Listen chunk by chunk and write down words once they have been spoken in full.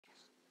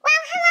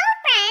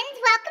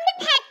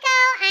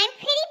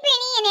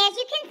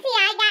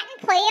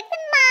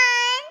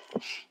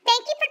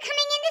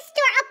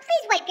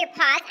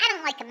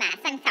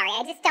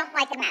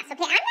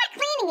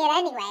it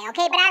anyway,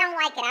 okay? But I don't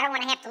like it. I don't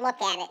want to have to look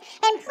at it.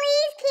 And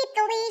please keep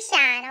the leash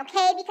on,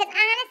 okay? Because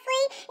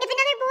honestly, if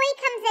another boy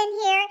comes in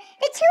here,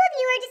 the two of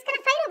you are just going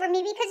to fight over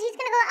me because he's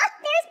going to go, oh,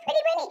 there's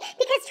Pretty Winnie.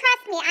 Because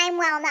trust me, I'm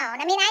well known.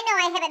 I mean, I know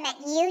I haven't met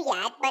you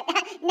yet, but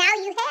now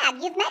you have.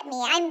 You've met me.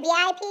 I'm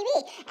VIPB.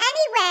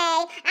 Anyway,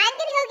 I'm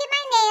going to go get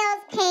my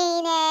nails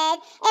painted.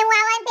 And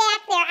while I'm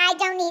back there, I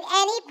don't need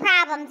any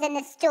problems in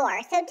the store.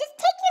 So just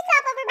take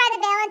yourself over by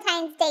the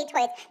Valentine's Day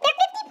toys. They're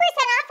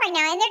 50% off right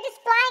now, and they're just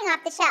flying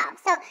off the shelf.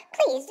 So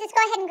please, just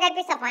go ahead and grab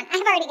yourself one.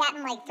 I've already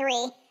gotten like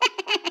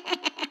 3.